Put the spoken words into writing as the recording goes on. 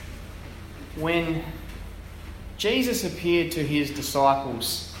when Jesus appeared to his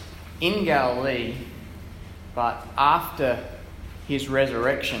disciples in Galilee, but after his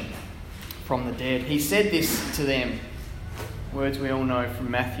resurrection from the dead, he said this to them, words we all know from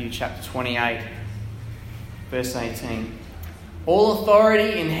Matthew chapter 28, verse 18. All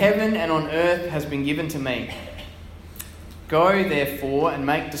authority in heaven and on earth has been given to me. Go, therefore, and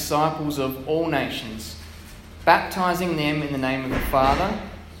make disciples of all nations, baptizing them in the name of the Father,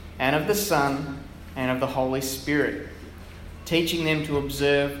 and of the Son, and of the Holy Spirit, teaching them to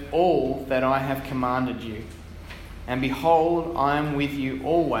observe all that I have commanded you. And behold, I am with you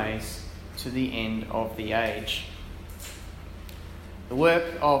always to the end of the age. The work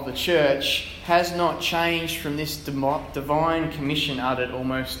of the church has not changed from this divine commission uttered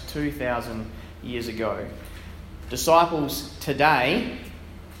almost 2,000 years ago. Disciples today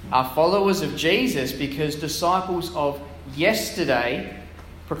are followers of Jesus because disciples of yesterday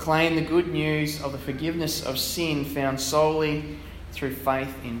proclaim the good news of the forgiveness of sin found solely through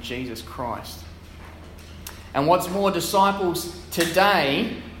faith in Jesus Christ. And what's more, disciples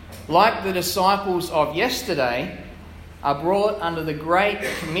today, like the disciples of yesterday, are brought under the Great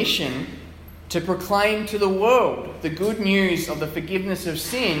Commission to proclaim to the world the good news of the forgiveness of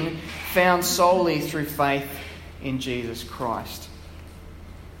sin found solely through faith in Jesus Christ.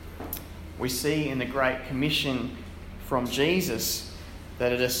 We see in the Great Commission from Jesus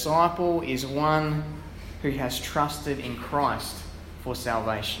that a disciple is one who has trusted in Christ for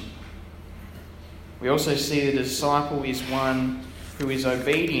salvation. We also see the disciple is one who is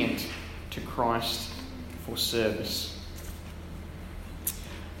obedient to Christ for service.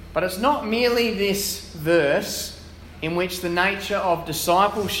 But it's not merely this verse in which the nature of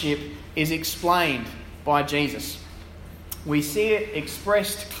discipleship is explained by Jesus. We see it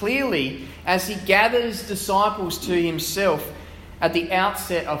expressed clearly as he gathers disciples to himself at the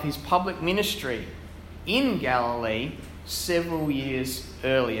outset of his public ministry in Galilee several years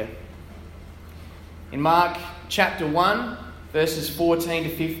earlier. In Mark chapter 1, verses 14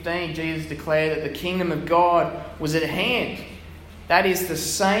 to 15, Jesus declared that the kingdom of God was at hand. That is, the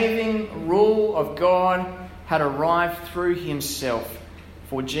saving rule of God had arrived through himself,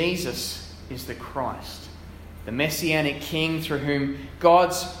 for Jesus is the Christ, the Messianic King through whom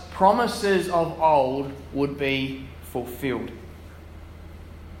God's promises of old would be fulfilled.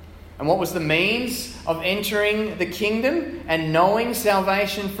 And what was the means of entering the kingdom and knowing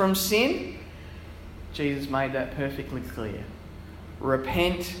salvation from sin? Jesus made that perfectly clear.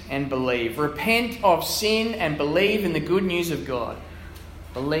 Repent and believe. Repent of sin and believe in the good news of God.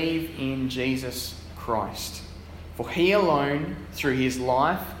 Believe in Jesus Christ. For he alone, through his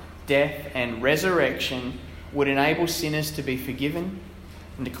life, death and resurrection, would enable sinners to be forgiven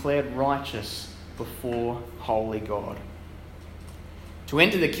and declared righteous before holy God. To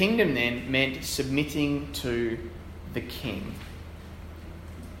enter the kingdom then meant submitting to the King.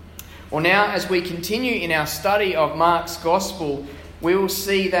 Well, now as we continue in our study of Mark's Gospel, we will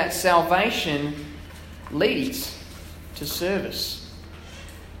see that salvation leads to service.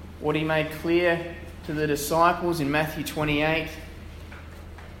 What he made clear to the disciples in Matthew 28,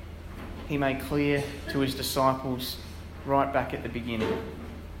 he made clear to his disciples right back at the beginning.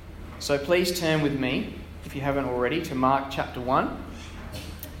 So please turn with me, if you haven't already, to Mark chapter 1.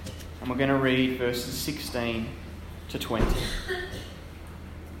 And we're going to read verses 16 to 20.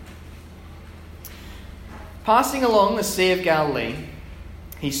 Passing along the Sea of Galilee,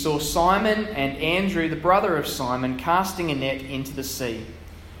 he saw Simon and Andrew, the brother of Simon, casting a net into the sea,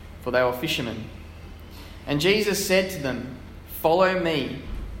 for they were fishermen. And Jesus said to them, "Follow me,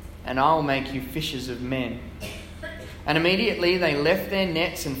 and I will make you fishers of men." And immediately they left their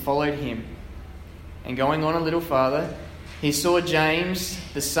nets and followed him. And going on a little farther, he saw James,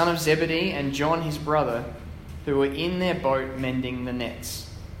 the son of Zebedee, and John his brother, who were in their boat mending the nets.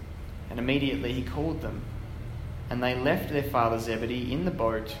 And immediately he called them. And they left their father Zebedee in the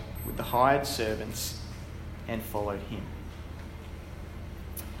boat with the hired servants and followed him.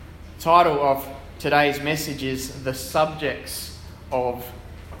 The title of today's message is The Subjects of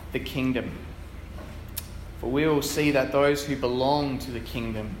the Kingdom. For we will see that those who belong to the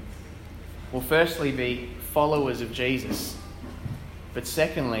kingdom will firstly be followers of Jesus, but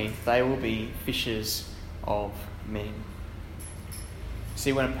secondly, they will be fishers of men.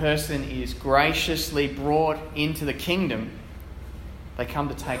 See, when a person is graciously brought into the kingdom, they come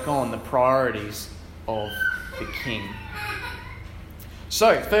to take on the priorities of the king.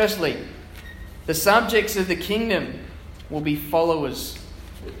 So, firstly, the subjects of the kingdom will be followers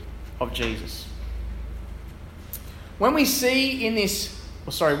of Jesus. What we see in this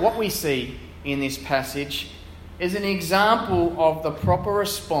passage is an example of the proper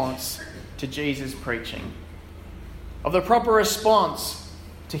response to Jesus' preaching, of the proper response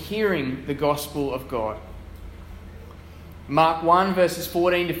to hearing the gospel of God. Mark 1 verses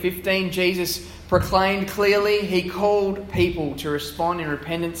 14 to 15, Jesus proclaimed clearly. He called people to respond in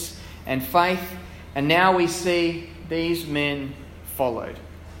repentance and faith, and now we see these men followed.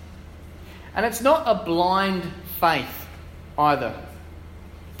 And it's not a blind faith either.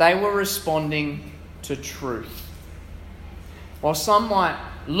 They were responding to truth. While some might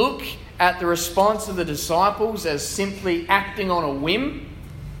look at the response of the disciples as simply acting on a whim,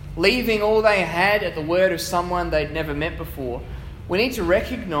 leaving all they had at the word of someone they'd never met before, we need to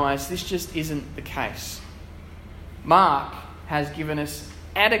recognise this just isn't the case. Mark has given us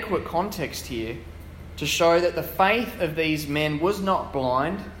adequate context here to show that the faith of these men was not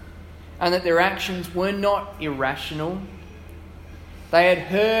blind and that their actions were not irrational. They had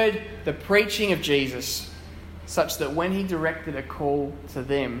heard the preaching of Jesus such that when he directed a call to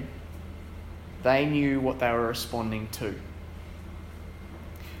them, they knew what they were responding to.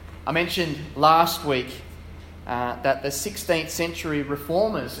 I mentioned last week that the 16th century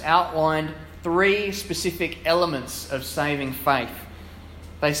reformers outlined 3 specific elements of saving faith.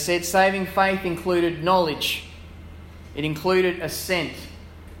 They said saving faith included knowledge, it included assent,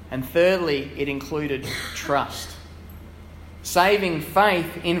 and thirdly, it included trust. Saving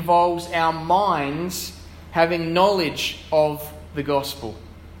faith involves our minds having knowledge of the gospel.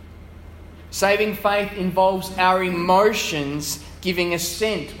 Saving faith involves our emotions giving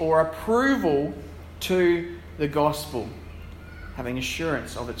assent or approval to the gospel, having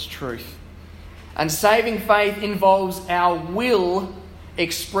assurance of its truth. And saving faith involves our will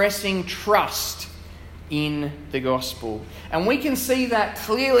expressing trust in the gospel. And we can see that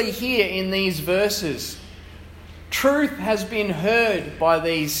clearly here in these verses. Truth has been heard by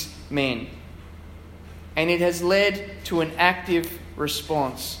these men, and it has led to an active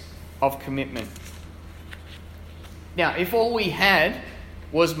response of commitment. Now, if all we had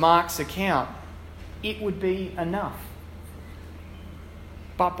was Mark's account, it would be enough.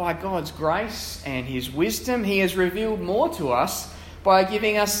 But by God's grace and his wisdom, he has revealed more to us by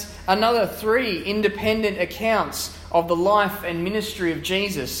giving us another 3 independent accounts of the life and ministry of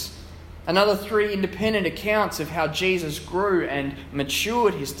Jesus. Another 3 independent accounts of how Jesus grew and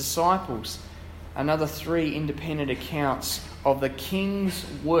matured his disciples. Another 3 independent accounts of the king's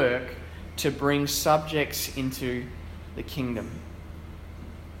work to bring subjects into the kingdom.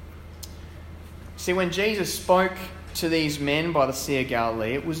 See, when Jesus spoke to these men by the Sea of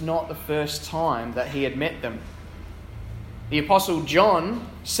Galilee, it was not the first time that he had met them. The Apostle John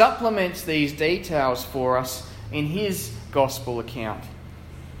supplements these details for us in his gospel account.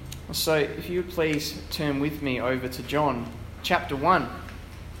 So if you would please turn with me over to John chapter 1.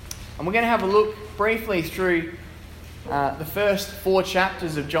 And we're going to have a look briefly through the first 4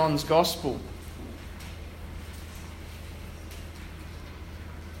 chapters of John's gospel.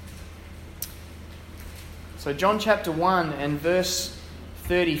 So John chapter 1 and verse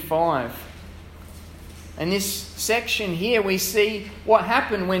 35. In this section here we see what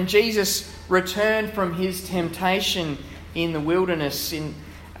happened when Jesus returned from his temptation in the wilderness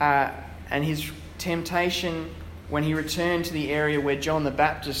and his temptation when he returned to the area where John the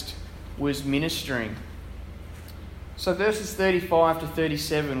Baptist was ministering. So verses 35 to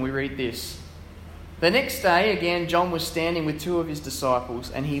 37 we read this. The next day again John was standing with 2 of his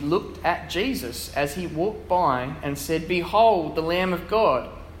disciples, and he looked at Jesus as he walked by and said, "Behold, the Lamb of God."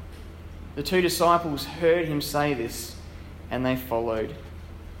 The 2 disciples heard him say this, and they followed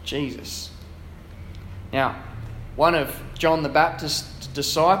Jesus. Now, one of John the Baptist's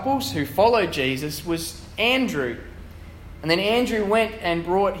disciples who followed Jesus was Andrew. And then Andrew went and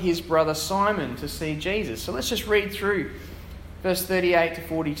brought his brother Simon to see Jesus. So let's just read through verse 38 to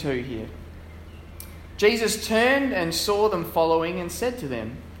 42 here. Jesus turned and saw them following and said to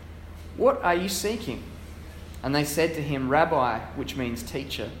them, "What are you seeking?" And they said to him, "Rabbi," which means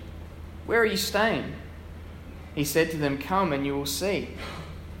teacher, "where are you staying?" He said to them, "Come and you will see."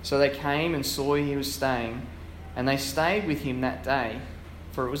 So they came and saw where he was staying, and they stayed with him that day,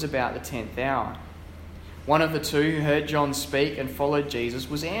 for it was about the 10th hour. One of the 2 who heard John speak and followed Jesus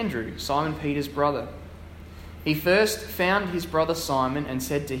was Andrew, Simon Peter's brother. He first found his brother Simon and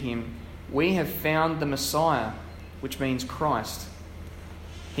said to him, "We have found the Messiah," which means Christ.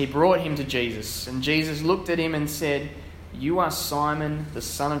 He brought him to Jesus, and Jesus looked at him and said, "You are Simon, the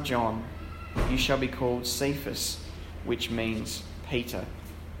son of John. You shall be called Cephas," which means Peter.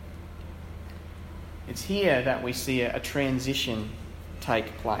 It's here that we see a transition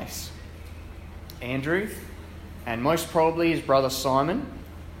take place. Andrew, and most probably his brother Simon,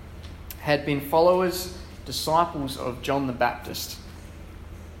 had been followers, disciples of John the Baptist.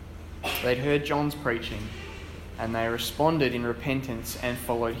 They'd heard John's preaching, and they responded in repentance and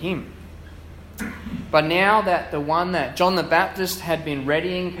followed him. But now that the one that John the Baptist had been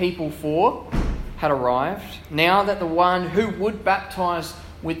readying people for had arrived, now that the one who would baptize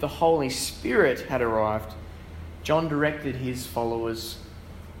with the Holy Spirit had arrived, John directed his followers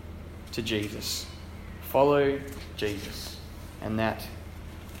to Jesus. Follow Jesus. And that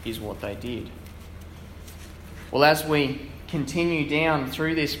is what they did. Well, as we continue down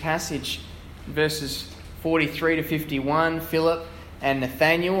through this passage, verses 43 to 51, Philip and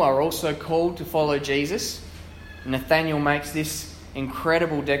Nathanael are also called to follow Jesus. Nathanael makes this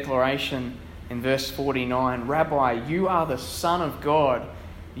incredible declaration in verse 49, "Rabbi, you are the Son of God.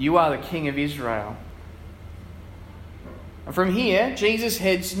 You are the King of Israel." And from here, Jesus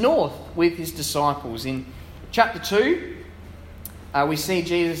heads north with his disciples. In chapter 2, we see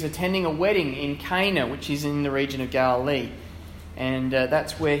Jesus attending a wedding in Cana, which is in the region of Galilee. And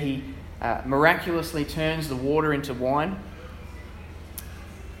that's where he miraculously turns the water into wine.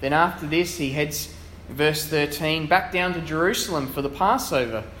 Then after this, he heads, verse 13, back down to Jerusalem for the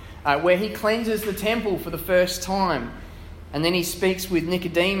Passover, where he cleanses the temple for the first time. And then he speaks with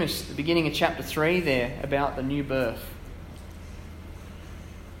Nicodemus at the beginning of chapter 3 there about the new birth.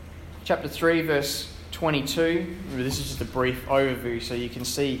 Chapter 3, verse 22. This is just a brief overview so you can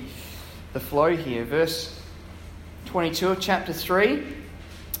see the flow here. Verse 22 of chapter 3.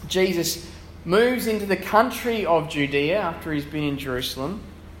 Jesus moves into the country of Judea after he's been in Jerusalem.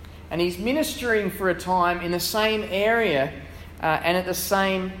 And he's ministering for a time in the same area and at the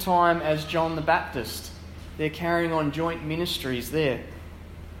same time as John the Baptist. They're carrying on joint ministries there.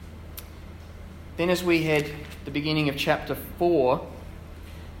 Then as we head to the beginning of chapter 4,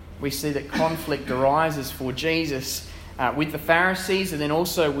 we see that conflict arises for Jesus with the Pharisees and then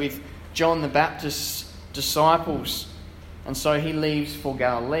also with John the Baptist's disciples. And so he leaves for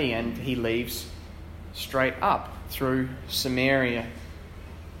Galilee, and he leaves straight up through Samaria.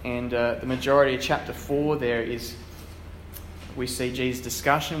 And the majority of chapter 4 there is, we see Jesus'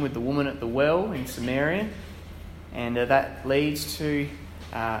 discussion with the woman at the well in Samaria. And that leads to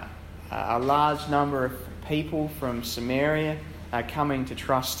a large number of people from Samaria coming to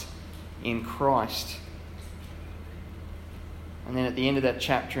trust in Christ. And then at the end of that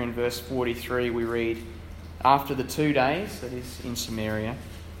chapter in verse 43 we read, "After the 2 days," that is in Samaria,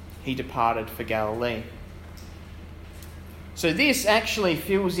 "he departed for Galilee." So this actually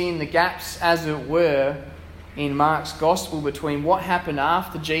fills in the gaps, as it were, in Mark's Gospel between what happened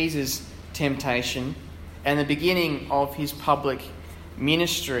after Jesus' temptation and the beginning of his public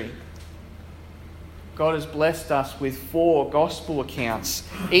ministry. God has blessed us with 4 Gospel accounts,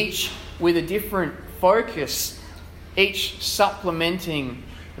 each with a different focus, each supplementing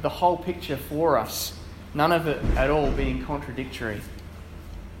the whole picture for us, none of it at all being contradictory.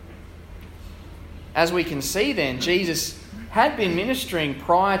 As we can see then, Jesus had been ministering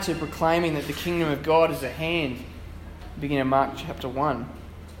prior to proclaiming that the kingdom of God is at hand, beginning of Mark chapter 1.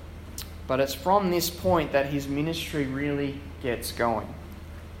 But it's from this point that his ministry really gets going.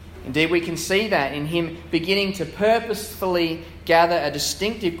 Indeed, we can see that in him beginning to purposefully gather a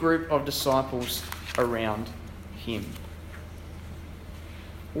distinctive group of disciples around him.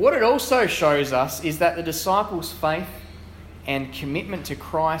 What it also shows us is that the disciples' faith and commitment to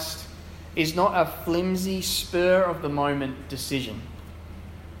Christ is not a flimsy, spur-of-the-moment decision.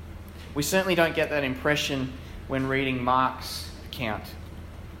 We certainly don't get that impression when reading Mark's account.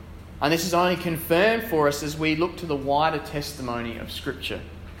 And this is only confirmed for us as we look to the wider testimony of Scripture.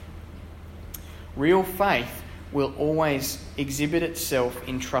 Real faith will always exhibit itself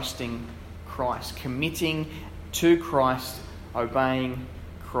in trusting Christ, committing to Christ, obeying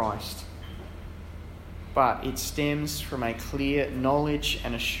Christ. But it stems from a clear knowledge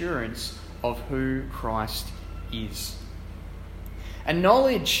and assurance of who Christ is. A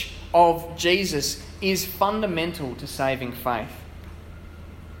knowledge of Jesus is fundamental to saving faith.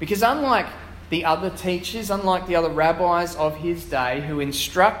 Because unlike the other teachers, unlike the other rabbis of his day who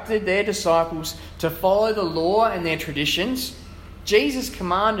instructed their disciples to follow the law and their traditions, Jesus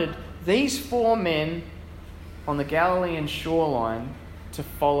commanded these 4 men on the Galilean shoreline to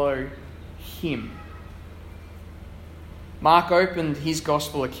follow him. Mark opened his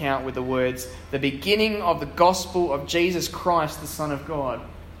gospel account with the words, "The beginning of the gospel of Jesus Christ, the Son of God."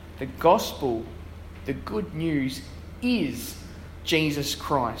 The gospel, the good news, is Jesus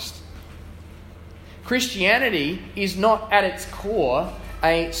Christ. Christianity is not at its core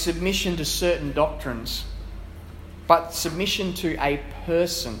a submission to certain doctrines, but submission to a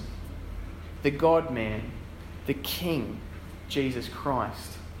person, the God-man, the King, Jesus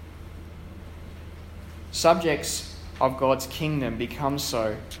Christ. Subjects of God's kingdom become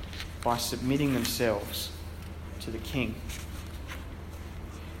so by submitting themselves to the King.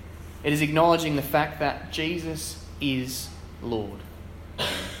 It is acknowledging the fact that Jesus is Lord.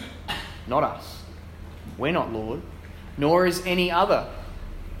 Not us. We're not Lord, nor is any other.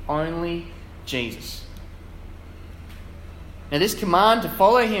 Only Jesus. Now, this command to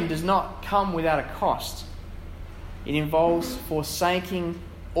follow him does not come without a cost. It involves forsaking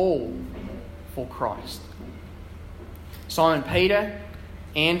all for Christ. Simon Peter,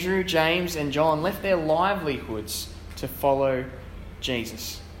 Andrew, James, and John left their livelihoods to follow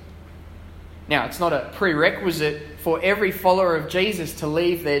Jesus. Now, it's not a prerequisite for every follower of Jesus to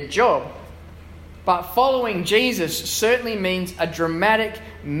leave their job, but following Jesus certainly means a dramatic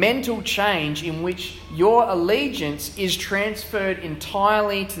mental change in which your allegiance is transferred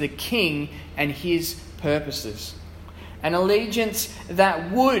entirely to the King and his purposes. An allegiance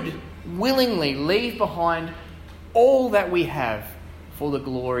that would willingly leave behind all that we have for the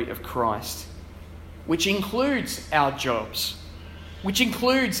glory of Christ, which includes our jobs, which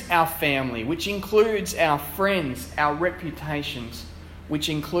includes our family, which includes our friends, our reputations, which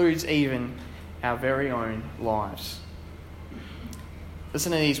includes even our very own lives.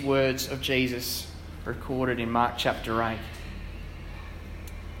 Listen to these words of Jesus recorded in Mark chapter 8.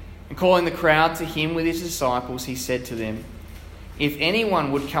 And calling the crowd to him with his disciples, he said to them, "If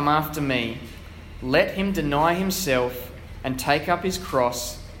anyone would come after me, let him deny himself and take up his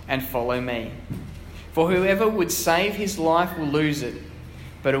cross and follow me. For whoever would save his life will lose it,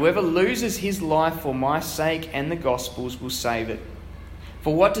 but whoever loses his life for my sake and the gospel's will save it.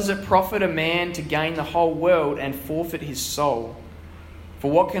 For what does it profit a man to gain the whole world and forfeit his soul?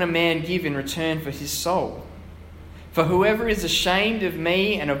 For what can a man give in return for his soul? For whoever is ashamed of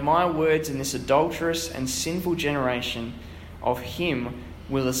me and of my words in this adulterous and sinful generation, of him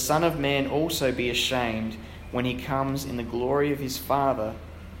will the Son of Man also be ashamed when he comes in the glory of his Father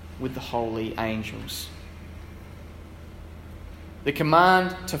with the holy angels." The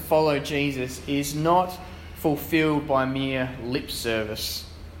command to follow Jesus is not fulfilled by mere lip service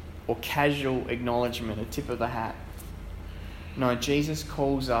or casual acknowledgement, a tip of the hat. No, Jesus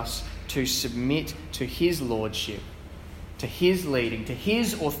calls us to submit to his lordship, to his leading, to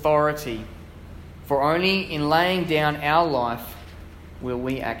his authority. For only in laying down our life will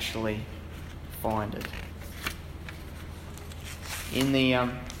we actually find it. In the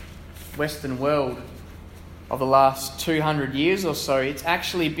Western world of the last 200 years or so, it's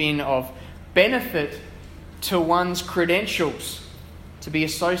actually been of benefit to one's credentials to be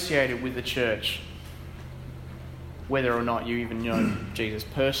associated with the church. Whether or not you even know Jesus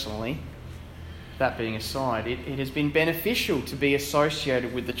personally, that being aside, it has been beneficial to be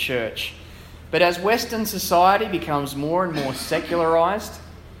associated with the church. But as Western society becomes more and more secularized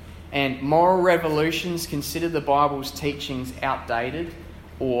and moral revolutions consider the Bible's teachings outdated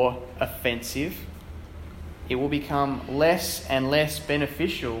or offensive, it will become less and less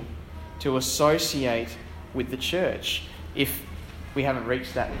beneficial to associate with the church if we haven't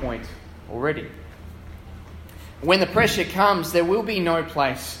reached that point already. When the pressure comes, there will be no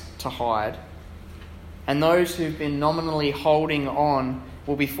place to hide, and those who've been nominally holding on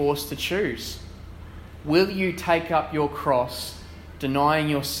will be forced to choose. Will you take up your cross, denying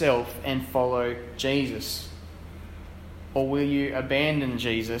yourself, and follow Jesus? Or will you abandon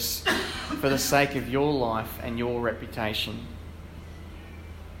Jesus for the sake of your life and your reputation?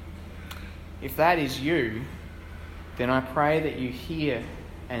 If that is you, then I pray that you hear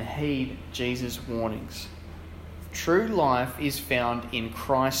and heed Jesus' warnings. True life is found in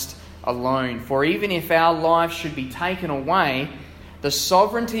Christ alone. For even if our life should be taken away, the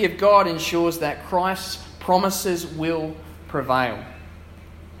sovereignty of God ensures that Christ's promises will prevail.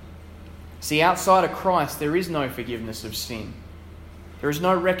 See, outside of Christ, there is no forgiveness of sin. There is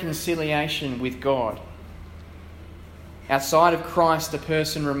no reconciliation with God. Outside of Christ, a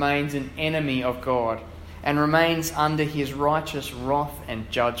person remains an enemy of God and remains under his righteous wrath and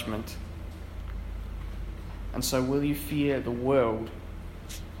judgment. And so will you fear the world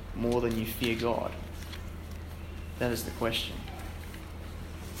more than you fear God? That is the question.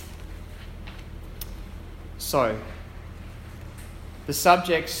 So, the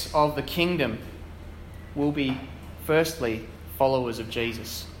subjects of the kingdom will be, firstly, followers of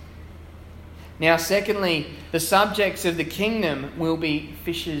Jesus. Now, secondly, the subjects of the kingdom will be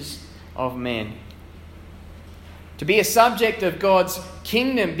fishers of men. To be a subject of God's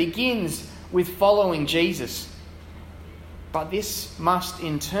kingdom begins with following Jesus. But this must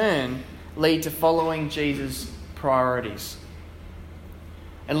in turn lead to following Jesus' priorities.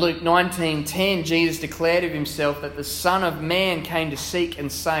 In Luke 19:10, Jesus declared of himself that the Son of Man came to seek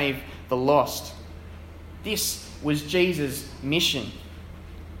and save the lost. This was Jesus' mission.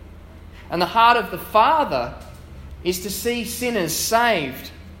 And the heart of the Father is to see sinners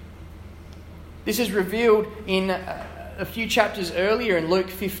saved. This is revealed in a few chapters earlier in Luke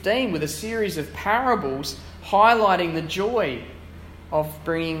 15 with a series of parables highlighting the joy of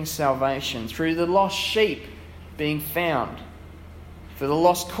bringing salvation through the lost sheep being found, for the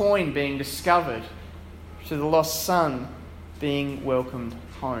lost coin being discovered, to the lost son being welcomed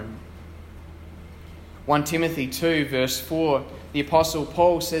home. 1 Timothy 2 verse 4, the Apostle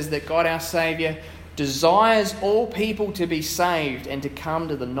Paul says that God our Saviour desires all people to be saved and to come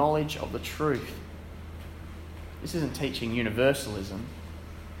to the knowledge of the truth. This isn't teaching universalism.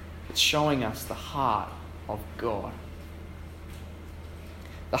 It's showing us the heart of God.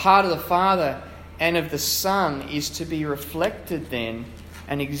 The heart of the Father and of the Son is to be reflected then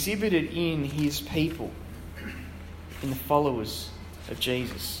and exhibited in his people, in the followers of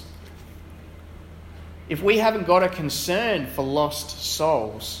Jesus. If we haven't got a concern for lost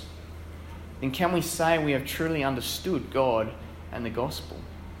souls, then can we say we have truly understood God and the gospel?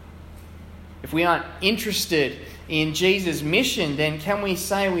 If we aren't interested in Jesus' mission, then can we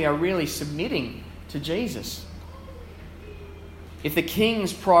say we are really submitting to Jesus? If the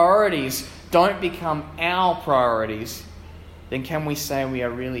King's priorities don't become our priorities, then can we say we are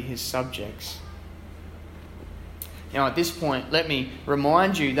really his subjects? Now, at this point, let me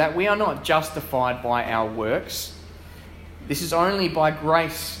remind you that we are not justified by our works. This is only by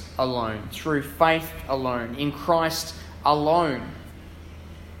grace alone, through faith alone, in Christ alone.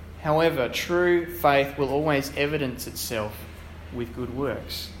 However, true faith will always evidence itself with good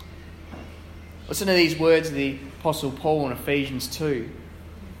works. Listen to these words of the Apostle Paul in Ephesians 2,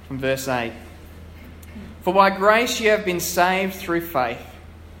 from verse 8. For by grace you have been saved through faith,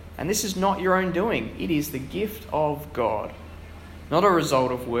 and this is not your own doing. It is the gift of God, not a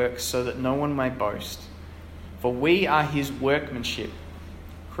result of works, so that no one may boast. For we are his workmanship,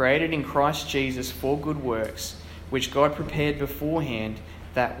 created in Christ Jesus for good works, which God prepared beforehand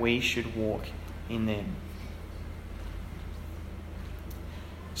that we should walk in them.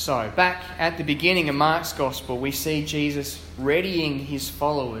 So, back at the beginning of Mark's Gospel, we see Jesus readying his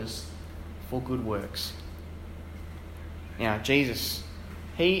followers for good works. Now, Jesus,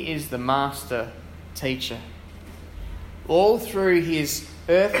 he is the master teacher. All through his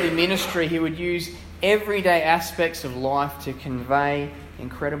earthly ministry, he would use everyday aspects of life to convey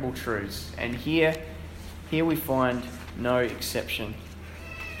incredible truths. And here we find no exception.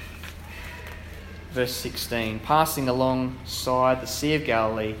 Verse 16, passing alongside the Sea of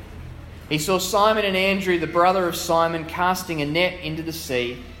Galilee, he saw Simon and Andrew, the brother of Simon, casting a net into the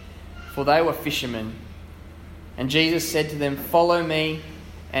sea, for they were fishermen. And Jesus said to them, follow me,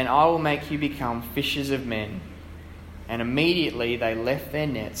 and I will make you become fishers of men. And immediately they left their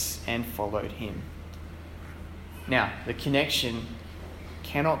nets and followed him. Now, the connection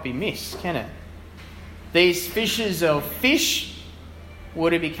cannot be missed, can it? These fishers of fish were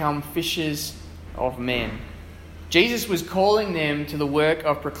to become fishers of men. Jesus was calling them to the work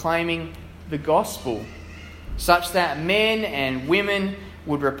of proclaiming the gospel, such that men and women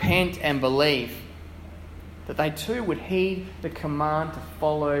would repent and believe, that they too would heed the command to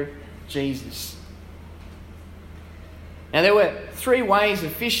follow Jesus. Now, there were 3 ways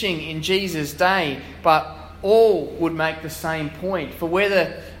of fishing in Jesus' day, but all would make the same point. For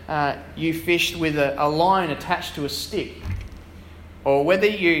whether you fished with a line attached to a stick, or whether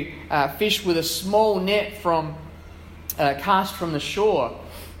you fished with a small net cast from the shore,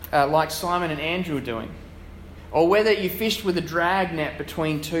 like Simon and Andrew were doing, or whether you fished with a drag net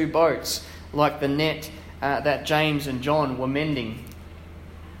between 2 boats, like the net that James and John were mending.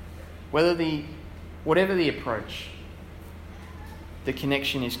 Whatever the approach, the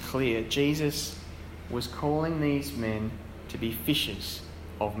connection is clear. Jesus was calling these men to be fishers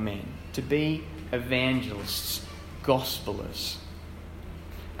of men, to be evangelists, gospelers.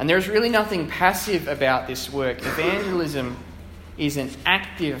 And there is really nothing passive about this work. Evangelism is an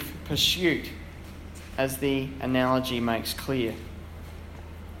active pursuit, as the analogy makes clear.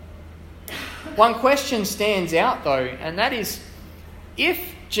 One question stands out though, and that is,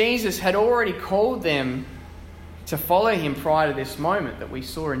 if Jesus had already called them to follow him prior to this moment that we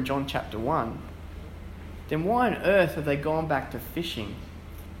saw in John chapter 1, then why on earth have they gone back to fishing?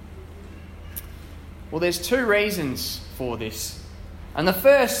 Well, there's 2 reasons for this. And the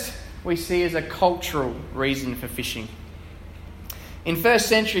first we see is a cultural reason for fishing. In first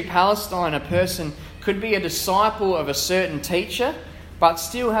century Palestine, a person could be a disciple of a certain teacher, but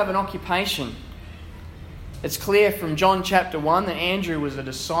still have an occupation. It's clear from John chapter 1 that Andrew was a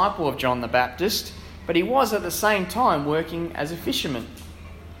disciple of John the Baptist, but he was at the same time working as a fisherman.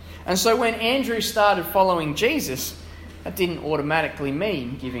 And so when Andrew started following Jesus, that didn't automatically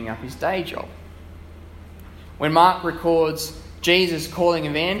mean giving up his day job. When Mark records Jesus calling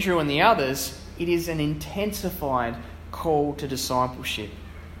of Andrew and the others, it is an intensified call to discipleship.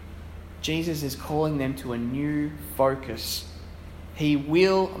 Jesus is calling them to a new focus. He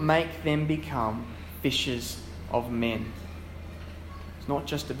will make them become fishers of men. It's not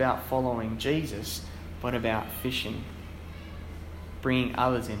just about following Jesus, but about fishing, bringing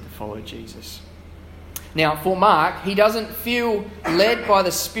others in to follow Jesus. Now, for Mark, he doesn't feel led by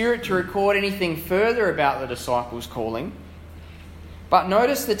the Spirit to record anything further about the disciples' calling. But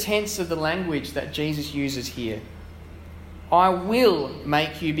notice the tense of the language that Jesus uses here. I will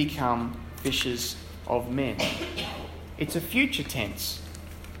make you become fishers of men. It's a future tense.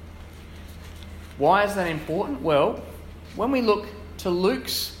 Why is that important? Well, when we look to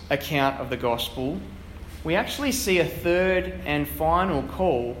Luke's account of the gospel, we actually see a third and final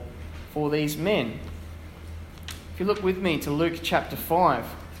call for these men. If you look with me to Luke chapter 5,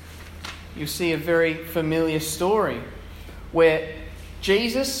 you'll see a very familiar story where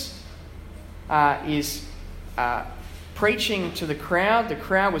Jesus is preaching to the crowd. The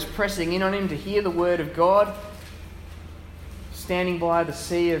crowd was pressing in on him to hear the word of God, standing by the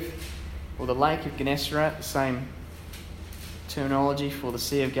the lake of Gennesaret, the same terminology for the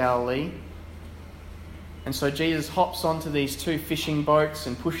Sea of Galilee. And so Jesus hops onto these two fishing boats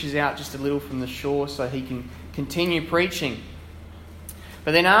and pushes out just a little from the shore so he can continue preaching.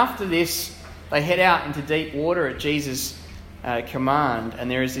 But then after this, they head out into deep water at Jesus' command, and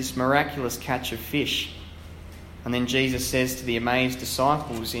there is this miraculous catch of fish. And then Jesus says to the amazed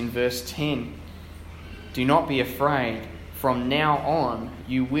disciples in verse 10, "Do not be afraid. From now on,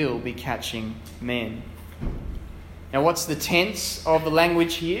 you will be catching men." Now, what's the tense of the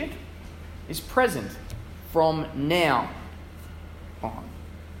language here? It's present. From now on.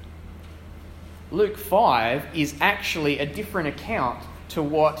 Luke 5 is actually a different account to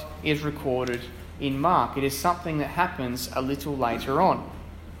what is recorded in Mark. It is something that happens a little later on.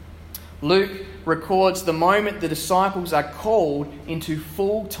 Luke records the moment the disciples are called into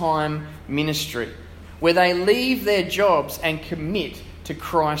full-time ministry, where they leave their jobs and commit to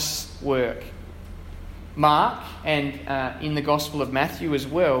Christ's work. Mark, and in the Gospel of Matthew as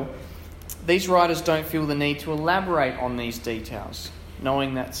well, these writers don't feel the need to elaborate on these details,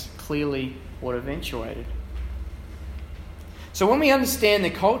 knowing that's clearly what eventuated. So when we understand the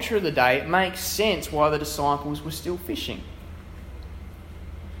culture of the day, it makes sense why the disciples were still fishing.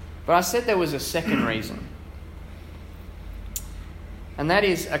 But I said there was a second reason. And that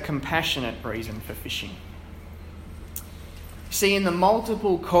is a compassionate reason for fishing. See, in the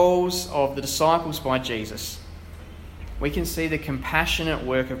multiple calls of the disciples by Jesus, we can see the compassionate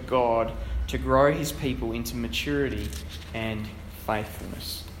work of God to grow his people into maturity and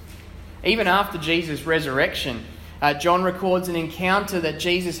faithfulness. Even after Jesus' resurrection, John records an encounter that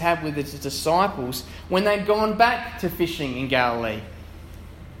Jesus had with his disciples when they'd gone back to fishing in Galilee.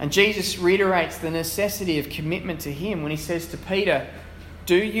 And Jesus reiterates the necessity of commitment to him when he says to Peter,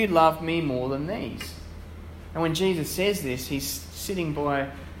 "Do you love me more than these?" And when Jesus says this, he's sitting by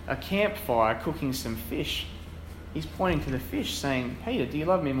a campfire cooking some fish. He's pointing to the fish saying, "Peter, do you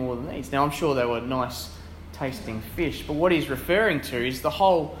love me more than these?" Now, I'm sure they were nice tasting fish, but what he's referring to is the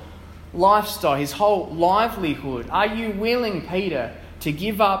whole lifestyle, his whole livelihood. Are you willing, Peter, to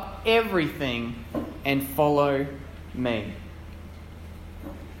give up everything and follow me?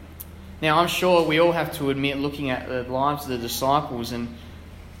 Now, I'm sure we all have to admit, looking at the lives of the disciples and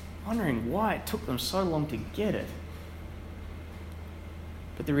wondering why it took them so long to get it.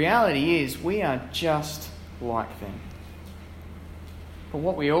 But the reality is, we are just like them. But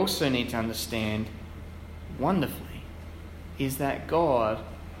what we also need to understand, wonderfully, is that God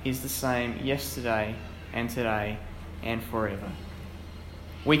is the same yesterday and today and forever.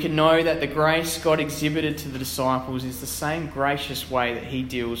 We can know that the grace God exhibited to the disciples is the same gracious way that he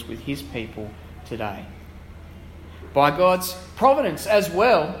deals with his people today. By God's providence as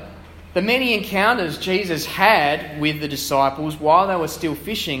well, the many encounters Jesus had with the disciples while they were still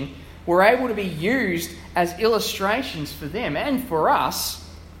fishing were able to be used as illustrations for them and for us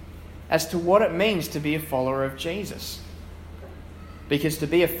as to what it means to be a follower of Jesus. Because to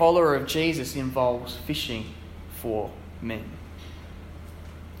be a follower of Jesus involves fishing for men.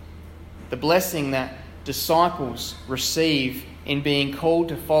 The blessing that disciples receive in being called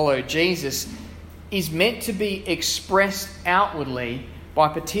to follow Jesus is meant to be expressed outwardly by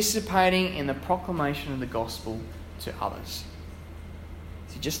participating in the proclamation of the gospel to others.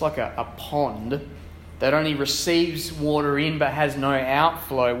 See, just like a pond that only receives water in but has no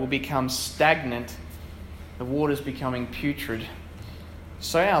outflow will become stagnant, the water's becoming putrid,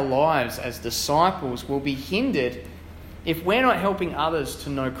 so our lives as disciples will be hindered if we're not helping others to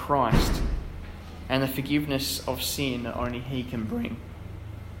know Christ and the forgiveness of sin that only He can bring?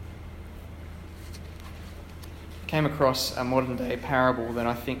 Came across a modern day parable that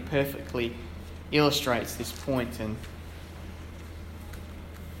I think perfectly illustrates this point, and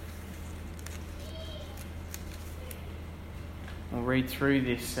we'll read through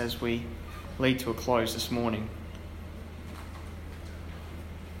this as we lead to a close this morning.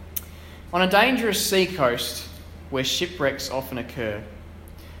 On a dangerous seacoast where shipwrecks often occur,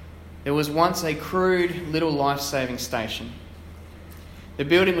 there was once a crude little life-saving station. The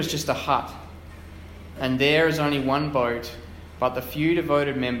building was just a hut, and there is only one boat, but the few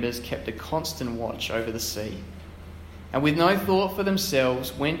devoted members kept a constant watch over the sea, and with no thought for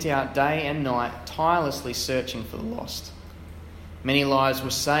themselves went out day and night tirelessly searching for the lost. Many lives were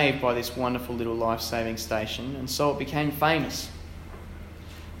saved by this wonderful little life-saving station, and so it became famous.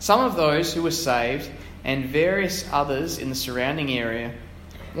 Some of those who were saved, and various others in the surrounding area,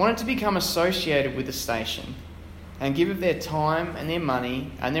 wanted to become associated with the station and give of their time and their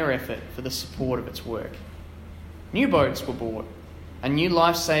money and their effort for the support of its work. New boats were bought, and new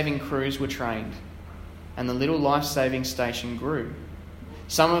life-saving crews were trained, and the little life-saving station grew.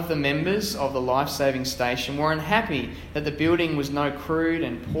 Some of the members of the life-saving station were unhappy that the building was no crude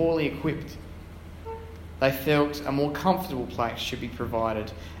and poorly equipped. They felt a more comfortable place should be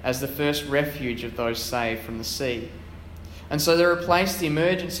provided as the first refuge of those saved from the sea. And so they replaced the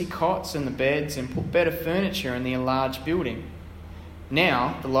emergency cots and the beds and put better furniture in the enlarged building.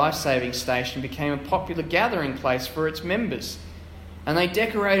 Now, the life-saving station became a popular gathering place for its members, and they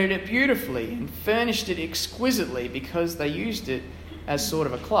decorated it beautifully and furnished it exquisitely because they used it as sort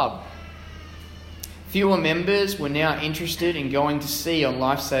of a club. Fewer members were now interested in going to sea on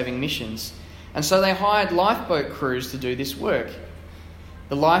life-saving missions, and so they hired lifeboat crews to do this work.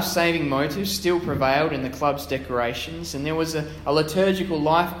 The life-saving motive still prevailed in the club's decorations, and there was a liturgical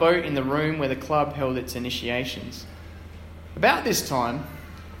lifeboat in the room where the club held its initiations. About this time,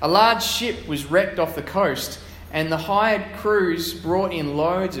 a large ship was wrecked off the coast, and the hired crews brought in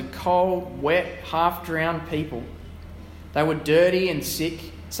loads of cold, wet, half-drowned people. They were dirty and sick.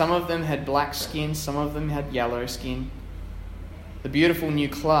 Some of them had black skin, some of them had yellow skin. The beautiful new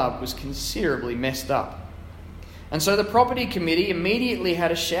club was considerably messed up. And so the property committee immediately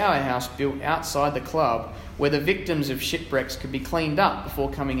had a shower house built outside the club where the victims of shipwrecks could be cleaned up before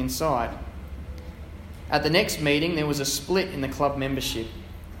coming inside. At the next meeting, there was a split in the club membership.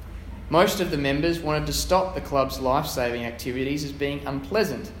 Most of the members wanted to stop the club's life-saving activities as being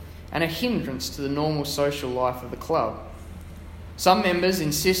unpleasant and a hindrance to the normal social life of the club. Some members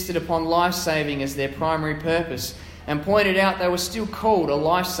insisted upon life-saving as their primary purpose and pointed out they were still called a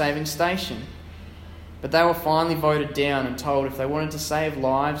life-saving station. But they were finally voted down and told if they wanted to save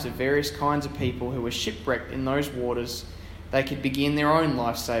lives of various kinds of people who were shipwrecked in those waters, they could begin their own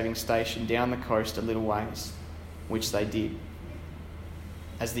life-saving station down the coast a little ways, which they did.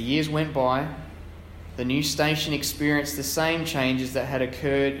 As the years went by, the new station experienced the same changes that had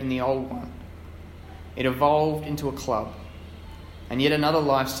occurred in the old one. It evolved into a club, and yet another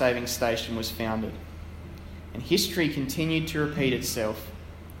life-saving station was founded. And history continued to repeat itself.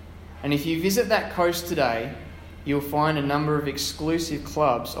 And if you visit that coast today, you'll find a number of exclusive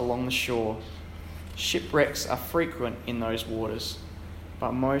clubs along the shore. Shipwrecks are frequent in those waters,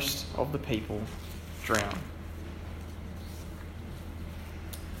 but most of the people drown.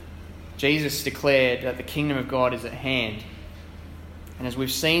 Jesus declared that the kingdom of God is at hand. And as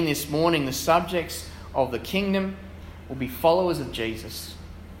we've seen this morning, the subjects of the kingdom will be followers of Jesus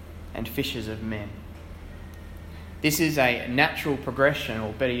and fishers of men. This is a natural progression,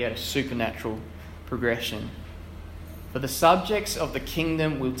 or better yet, a supernatural progression. For the subjects of the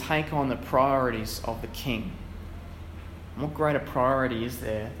kingdom will take on the priorities of the king. And what greater priority is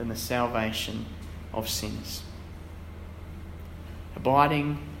there than the salvation of sinners?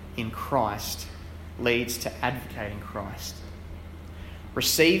 Abiding in Christ leads to advocating Christ.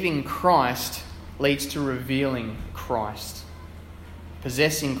 Receiving Christ leads to revealing Christ.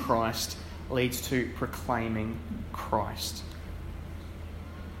 Possessing Christ leads to proclaiming Christ.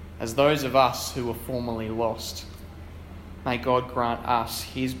 As those of us who were formerly lost, may God grant us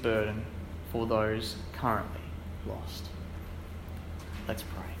his burden for those currently lost. Let's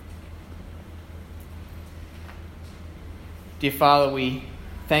pray. Dear Father, we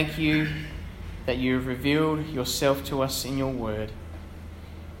thank you that you have revealed yourself to us in your word.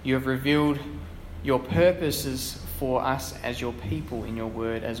 You have revealed your purposes for us as your people in your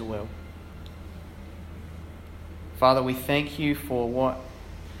word as well. Father, we thank you for what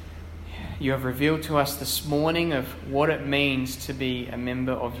you have revealed to us this morning of what it means to be a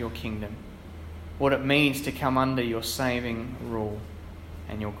member of your kingdom, what it means to come under your saving rule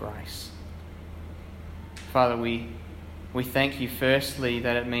and your grace. Father, we thank you firstly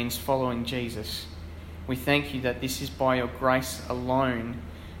that it means following Jesus. We thank you that this is by your grace alone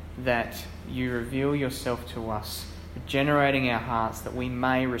that you reveal yourself to us, regenerating our hearts that we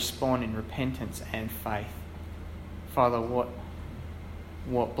may respond in repentance and faith. Father,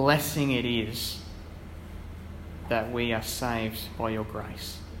 what blessing it is that we are saved by your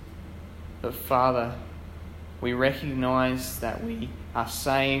grace. But Father, we recognise that we are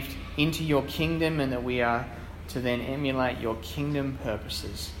saved into your kingdom and that we are to then emulate your kingdom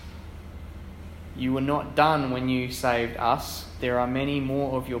purposes. You were not done when you saved us. There are many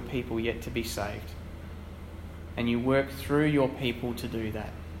more of your people yet to be saved. And you work through your people to do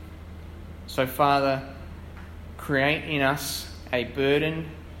that. So Father, create in us a burden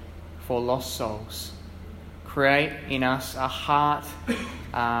for lost souls. Create in us a heart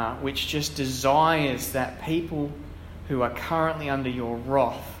which just desires that people who are currently under your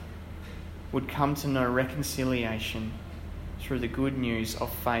wrath would come to know reconciliation through the good news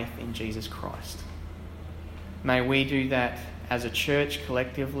of faith in Jesus Christ. May we do that as a church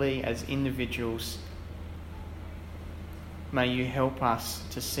collectively, as individuals. May you help us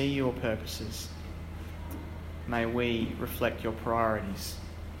to see your purposes. May we reflect your priorities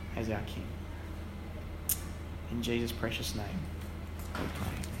as our King. In Jesus' precious name, we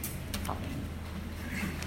pray. Amen.